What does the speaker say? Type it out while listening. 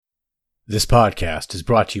This podcast is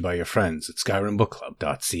brought to you by your friends at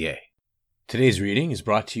SkyrimBookClub.ca. Today's reading is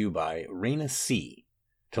brought to you by Raina C.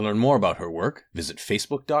 To learn more about her work, visit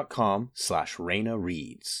facebook.com/Raina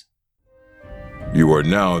Reads. You are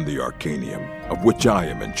now in the Arcanium, of which I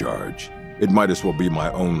am in charge. It might as well be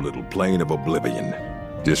my own little plane of oblivion.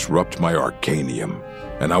 Disrupt my Arcanium,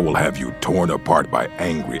 and I will have you torn apart by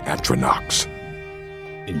angry Atronachs.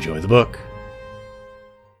 Enjoy the book.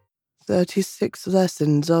 36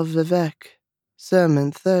 Lessons of Vivec,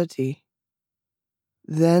 Sermon 30.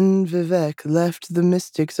 Then Vivec left the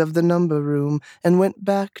mystics of the number room and went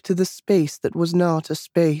back to the space that was not a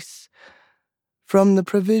space. From the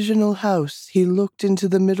provisional house he looked into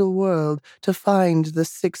the middle world to find the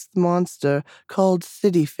sixth monster called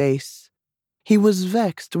City Face. He was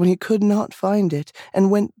vexed when he could not find it,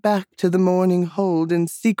 and went back to the morning hold in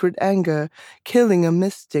secret anger, killing a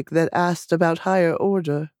mystic that asked about higher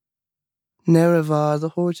order. Nerevar the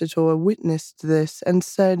Hortator witnessed this and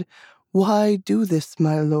said, "Why do this,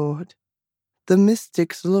 my lord? The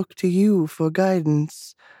mystics look to you for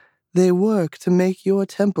guidance. They work to make your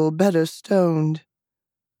temple better stoned."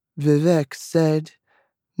 Vivec said,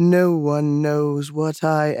 "No one knows what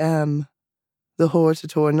I am." The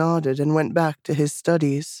Hortator nodded and went back to his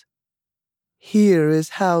studies. Here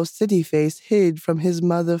is how Cityface hid from his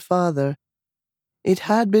mother-father. It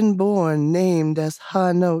had been born named as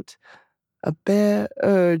Hanot, a bare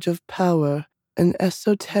urge of power, an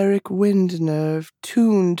esoteric wind nerve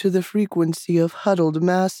tuned to the frequency of huddled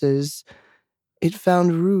masses. It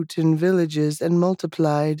found root in villages and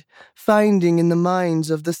multiplied, finding in the minds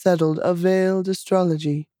of the settled a veiled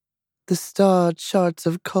astrology, the star charts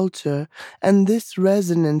of culture, and this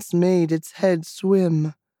resonance made its head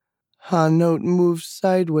swim. Hanot moved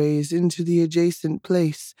sideways into the adjacent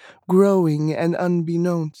place, growing and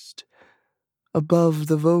unbeknownst. Above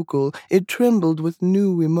the vocal, it trembled with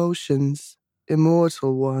new emotions,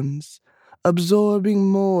 immortal ones, absorbing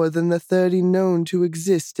more than the 30 known to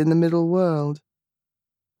exist in the middle world.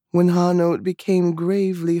 When Hanot became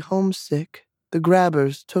gravely homesick, the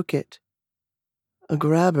grabbers took it. A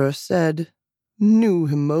grabber said, "New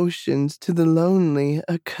emotions to the lonely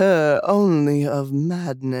occur only of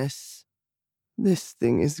madness. This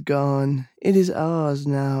thing is gone. It is ours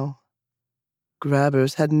now."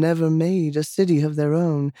 Grabbers had never made a city of their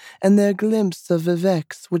own, and their glimpse of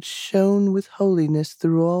Vivec, which shone with holiness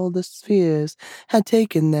through all the spheres, had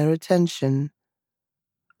taken their attention.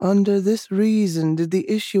 Under this reason did the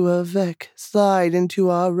issue of Vec slide into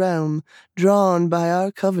our realm, drawn by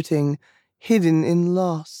our coveting, hidden in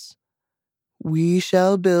loss. We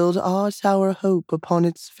shall build our tower hope upon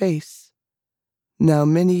its face. Now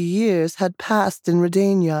many years had passed in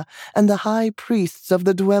Redania, and the high priests of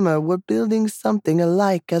the Dwemer were building something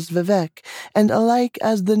alike as Vivec, and alike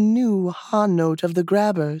as the new Hanot of the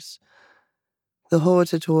Grabbers. The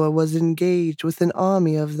Hortator was engaged with an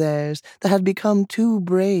army of theirs that had become too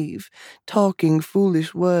brave, talking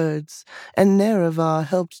foolish words, and Nerevar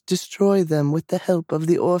helped destroy them with the help of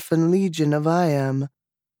the Orphan Legion of Iam.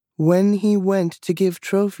 When he went to give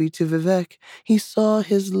trophy to Vivec, he saw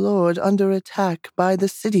his lord under attack by the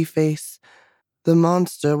City Face. The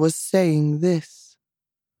monster was saying this: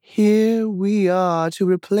 "Here we are to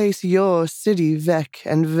replace your city, Vec,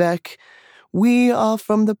 and Vec. We are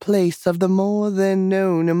from the place of the more than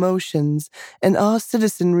known emotions, and our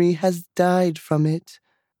citizenry has died from it.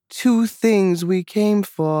 2 things we came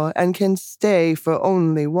for and can stay for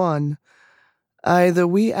only one. Either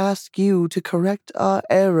we ask you to correct our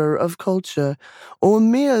error of culture, or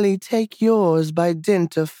merely take yours by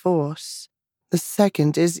dint of force. The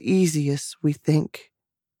second is easiest, we think."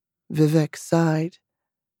 Vivec sighed.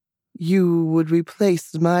 "You would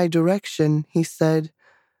replace my direction," he said.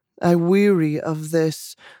 "I weary of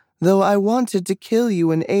this, though I wanted to kill you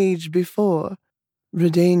an age before.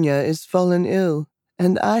 Redania is fallen ill,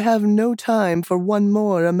 and I have no time for one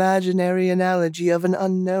more imaginary analogy of an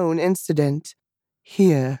unknown incident.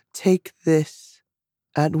 Here, take this."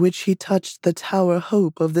 At which he touched the tower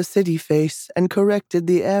hope of the City Face and corrected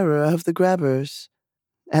the error of the grabbers.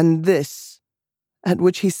 "And this," at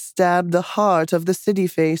which he stabbed the heart of the City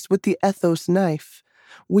Face with the ethos knife,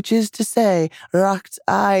 which is to say, Rakt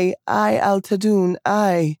I Altadun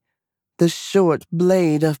I, the short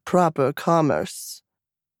blade of proper commerce.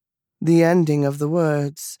 The ending of the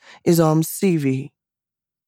words is Om Sivi.